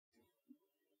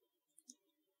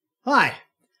Hi,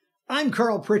 I'm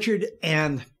Carl Pritchard,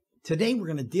 and today we're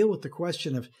going to deal with the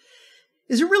question of,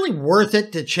 is it really worth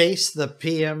it to chase the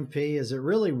PMP? Is it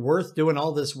really worth doing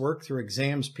all this work through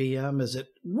Exams PM? Is it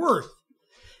worth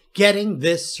getting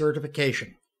this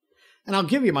certification? And I'll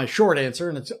give you my short answer,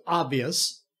 and it's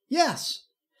obvious. Yes.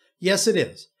 Yes, it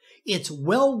is. It's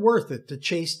well worth it to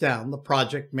chase down the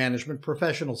Project Management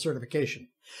Professional certification.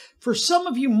 For some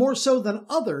of you more so than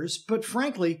others, but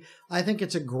frankly, I think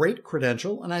it's a great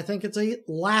credential, and I think it's a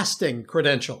lasting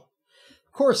credential.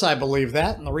 Of course, I believe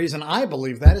that, and the reason I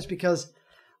believe that is because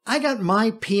I got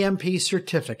my PMP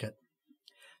certificate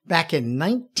back in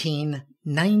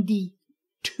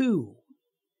 1992.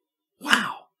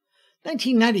 Wow,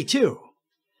 1992.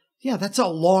 Yeah, that's a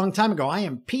long time ago. I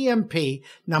am PMP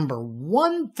number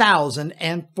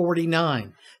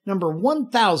 1049. Number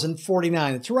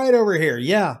 1049. It's right over here.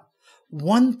 Yeah,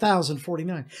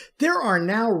 1049. There are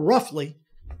now roughly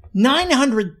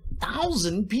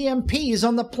 900,000 PMPs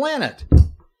on the planet.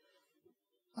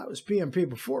 I was PMP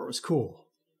before it was cool.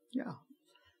 Yeah.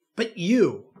 But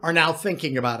you are now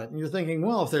thinking about it, and you're thinking,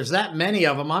 well, if there's that many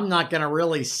of them, I'm not going to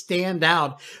really stand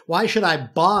out. Why should I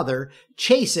bother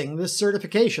chasing this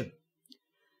certification?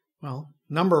 Well,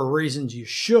 number of reasons you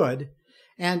should,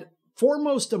 and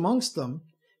foremost amongst them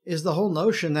is the whole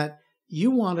notion that you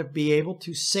want to be able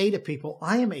to say to people,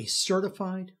 I am a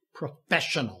certified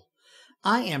professional.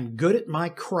 I am good at my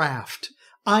craft.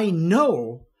 I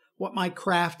know what my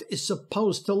craft is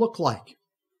supposed to look like.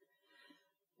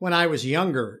 When I was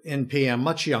younger in PM,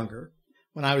 much younger,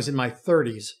 when I was in my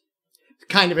 30s,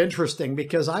 kind of interesting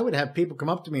because I would have people come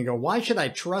up to me and go, why should I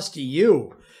trust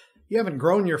you? You haven't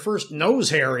grown your first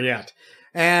nose hair yet.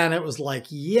 And it was like,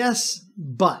 yes,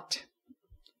 but.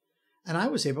 And I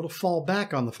was able to fall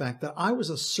back on the fact that I was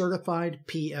a certified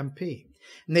PMP.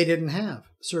 And they didn't have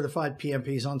certified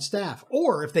PMPs on staff.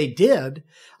 Or if they did,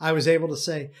 I was able to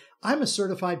say, I'm a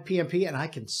certified PMP and I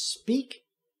can speak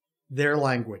their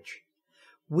language.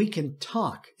 We can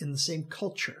talk in the same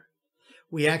culture.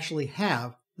 We actually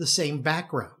have the same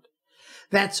background.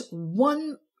 That's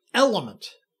one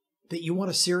element that you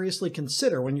want to seriously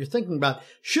consider when you're thinking about,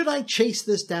 should I chase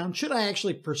this down? Should I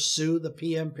actually pursue the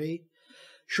PMP?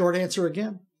 Short answer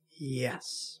again,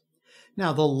 yes.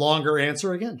 Now, the longer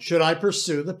answer again, should I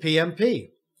pursue the PMP?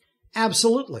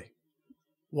 Absolutely.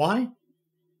 Why?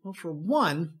 Well, for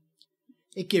one,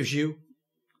 it gives you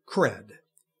cred.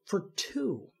 For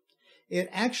two, it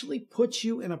actually puts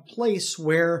you in a place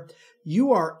where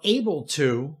you are able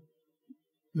to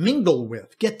mingle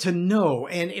with, get to know,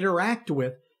 and interact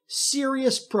with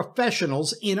serious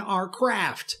professionals in our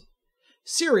craft.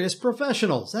 Serious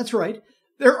professionals. That's right.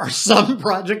 There are some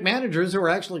project managers who are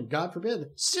actually, God forbid,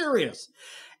 serious.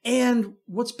 And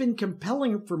what's been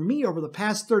compelling for me over the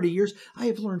past 30 years, I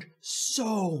have learned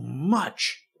so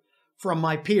much from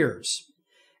my peers.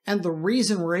 And the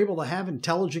reason we're able to have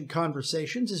intelligent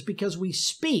conversations is because we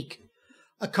speak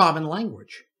a common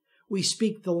language. We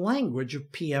speak the language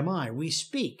of PMI. We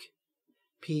speak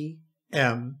PMP.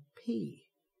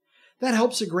 That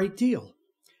helps a great deal.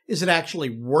 Is it actually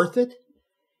worth it?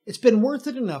 It's been worth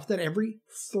it enough that every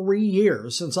 3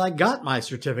 years since I got my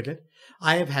certificate,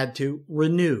 I have had to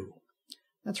renew.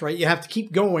 That's right. You have to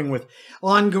keep going with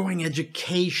ongoing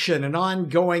education and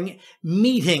ongoing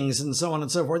meetings and so on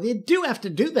and so forth. You do have to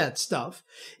do that stuff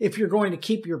if you're going to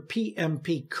keep your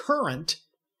PMP current,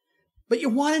 but you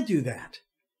want to do that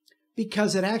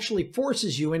because it actually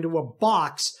forces you into a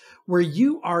box where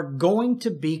you are going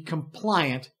to be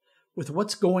compliant with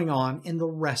what's going on in the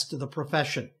rest of the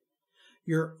profession.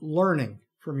 You're learning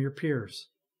from your peers.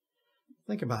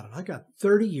 Think about it. I got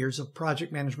 30 years of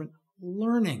project management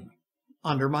learning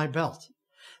under my belt.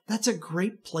 That's a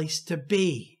great place to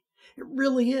be. It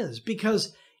really is,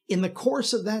 because in the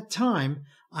course of that time,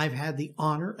 I've had the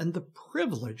honor and the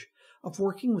privilege of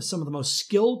working with some of the most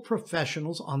skilled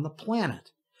professionals on the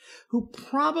planet who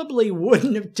probably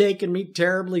wouldn't have taken me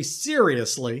terribly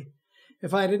seriously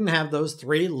if I didn't have those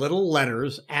 3 little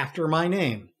letters after my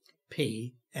name,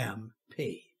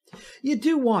 PMP. You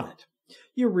do want it.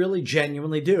 You really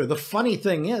genuinely do. The funny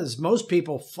thing is, most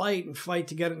people fight and fight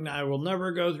to get it, and I will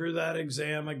never go through that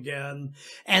exam again.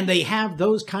 And they have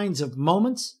those kinds of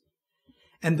moments,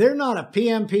 and they're not a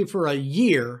PMP for a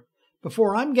year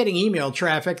before I'm getting email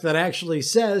traffic that actually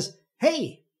says,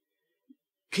 hey,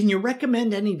 can you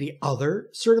recommend any of the other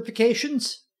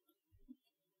certifications?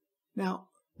 Now,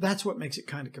 that's what makes it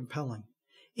kind of compelling.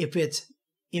 If it's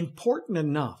important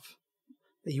enough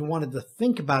that you wanted to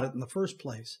think about it in the first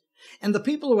place, and the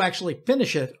people who actually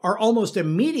finish it are almost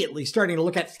immediately starting to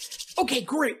look at, okay,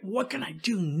 great, what can I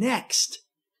do next?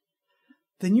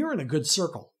 Then you're in a good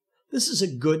circle. This is a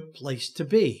good place to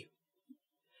be.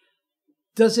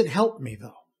 Does it help me,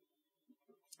 though?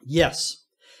 Yes.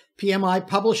 PMI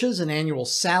publishes an annual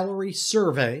salary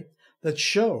survey that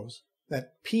shows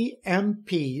that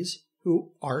PMPs,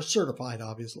 who are certified,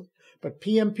 obviously, but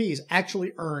PMPs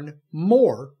actually earn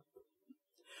more,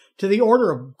 to the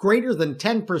order of greater than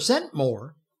 10%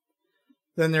 more,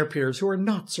 than their peers who are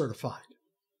not certified.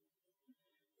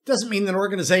 Doesn't mean that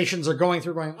organizations are going,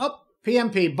 oh,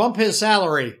 PMP, bump his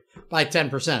salary by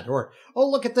 10%. Or, oh,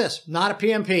 look at this, not a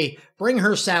PMP, bring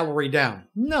her salary down.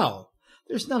 No,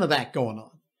 there's none of that going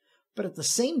on. But at the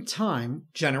same time,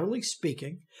 generally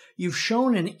speaking, you've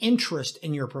shown an interest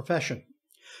in your profession.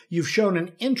 You've shown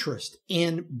an interest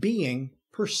in being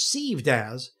perceived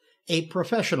as a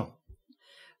professional.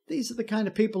 These are the kind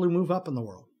of people who move up in the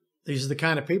world. These are the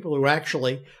kind of people who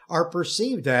actually are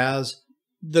perceived as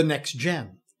the next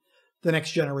gen, the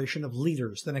next generation of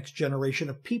leaders, the next generation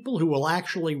of people who will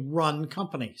actually run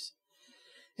companies.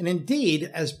 And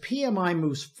indeed, as PMI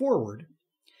moves forward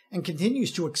and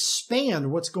continues to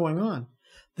expand what's going on,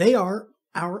 they are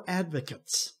our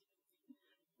advocates.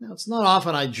 Now, it's not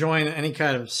often I join any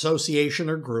kind of association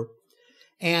or group,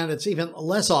 and it's even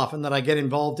less often that I get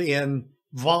involved in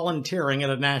volunteering at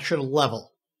a national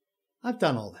level. I've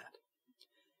done all that.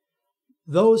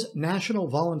 Those national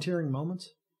volunteering moments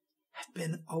have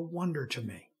been a wonder to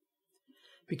me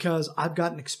because I've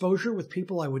gotten exposure with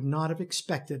people I would not have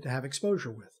expected to have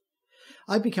exposure with.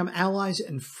 I've become allies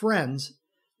and friends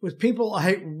with people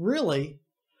I really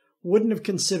wouldn't have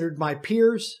considered my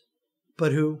peers,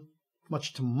 but who,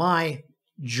 much to my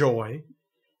joy,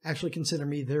 actually consider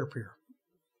me their peer.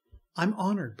 I'm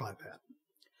honored by that.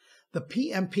 The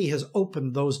PMP has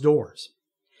opened those doors.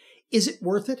 Is it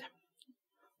worth it?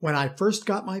 When I first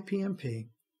got my PMP,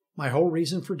 my whole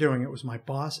reason for doing it was my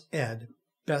boss, Ed,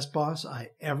 best boss I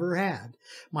ever had.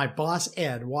 My boss,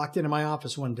 Ed, walked into my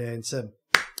office one day and said,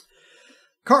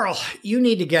 "Carl, you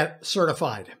need to get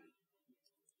certified."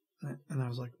 And I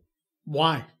was like,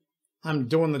 "Why? I'm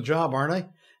doing the job, aren't I?" And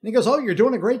he goes, "Oh, you're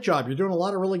doing a great job. You're doing a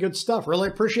lot of really good stuff. Really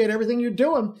appreciate everything you're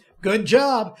doing. Good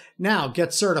job. Now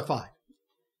get certified."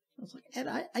 I was like, "Ed,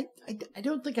 I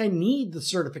don't think I need the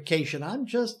certification. I'm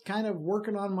just kind of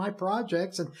working on my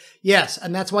projects." And yes,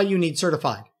 and that's why you need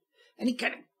certified. And he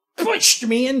kind of pushed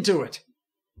me into it.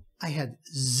 I had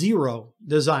zero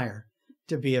desire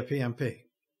to be a PMP.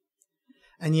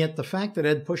 And yet the fact that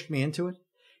Ed pushed me into it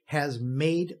has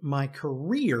made my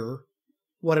career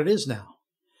what it is now.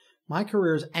 My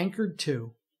career is anchored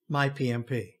to my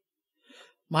PMP.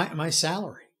 My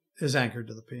salary is anchored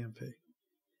to the PMP.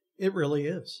 It really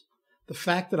is. The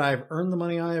fact that I've earned the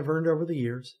money I have earned over the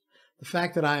years, the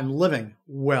fact that I am living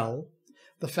well,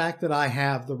 the fact that I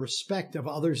have the respect of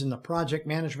others in the project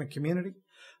management community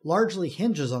largely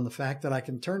hinges on the fact that I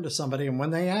can turn to somebody and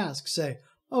when they ask, say,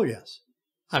 "Oh yes,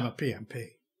 I'm a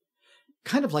PMP."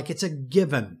 Kind of like it's a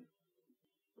given.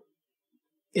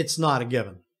 It's not a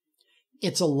given.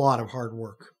 It's a lot of hard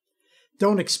work.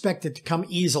 Don't expect it to come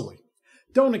easily.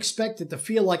 Don't expect it to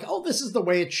feel like, oh, this is the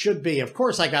way it should be. Of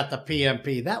course I got the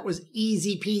PMP. That was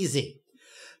easy peasy.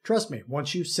 Trust me,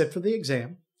 once you sit for the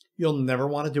exam, you'll never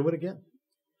want to do it again.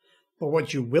 But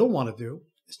what you will want to do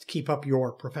is to keep up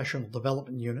your professional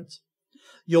development units.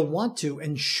 You'll want to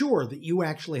ensure that you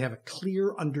actually have a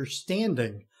clear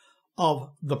understanding of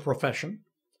the profession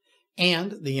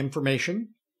and the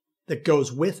information that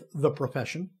goes with the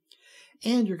profession.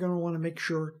 And you're going to want to make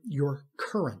sure you're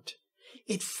current.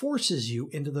 It forces you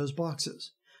into those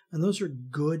boxes. And those are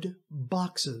good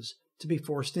boxes to be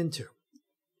forced into.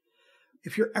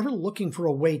 If you're ever looking for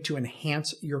a way to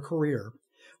enhance your career,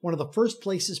 one of the first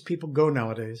places people go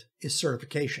nowadays is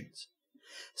certifications.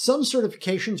 Some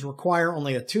certifications require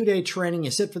only a 2-day training.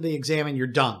 You sit for the exam and you're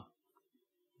done.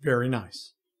 Very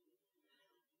nice.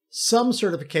 Some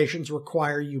certifications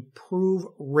require you prove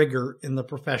rigor in the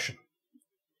profession.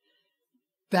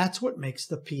 That's what makes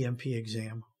the PMP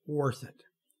exam worth it.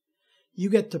 You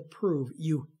get to prove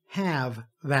you have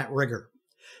that rigor.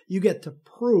 You get to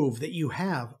prove that you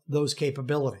have those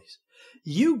capabilities.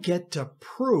 You get to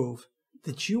prove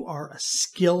that you are a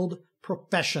skilled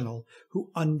professional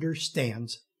who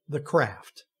understands the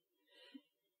craft.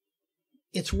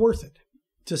 It's worth it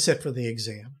to sit for the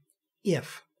exam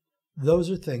if those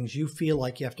are things you feel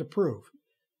like you have to prove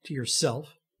to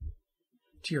yourself,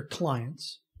 to your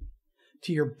clients,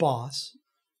 to your boss,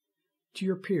 to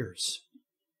your peers.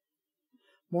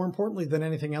 More importantly than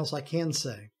anything else, I can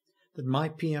say that my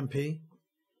PMP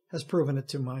has proven it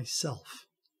to myself.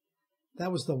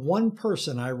 That was the one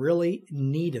person I really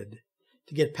needed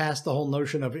to get past the whole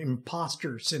notion of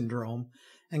imposter syndrome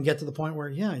and get to the point where,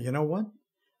 yeah, you know what?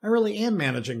 I really am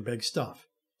managing big stuff.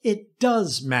 It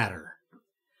does matter.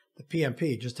 The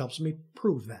PMP just helps me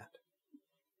prove that.